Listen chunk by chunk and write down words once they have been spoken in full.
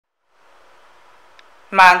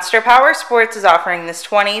Monster Powersports is offering this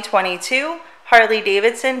 2022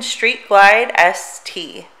 Harley-Davidson Street Glide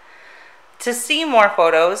ST. To see more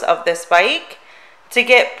photos of this bike, to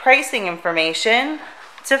get pricing information,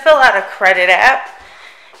 to fill out a credit app,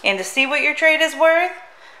 and to see what your trade is worth,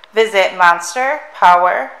 visit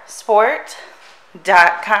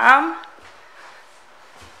monsterpowersport.com.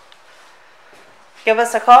 Give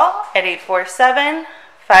us a call at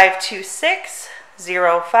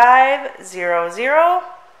 847-526-0500,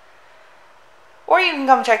 or you can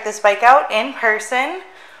come check this bike out in person.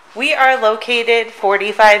 We are located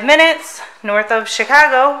 45 minutes north of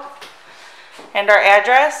Chicago, and our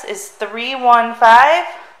address is 315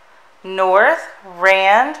 North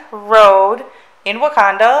Rand Road in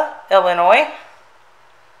Wauconda, Illinois.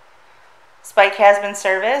 This bike has been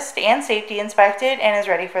serviced and safety inspected and is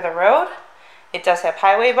ready for the road. It does have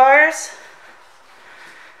highway bars.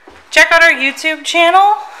 Check out our YouTube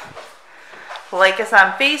channel. Like us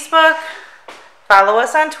on Facebook. Follow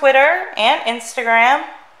us on Twitter and Instagram.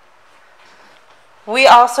 We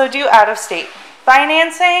also do out-of-state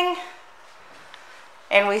financing.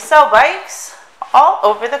 And we sell bikes all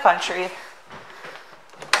over the country.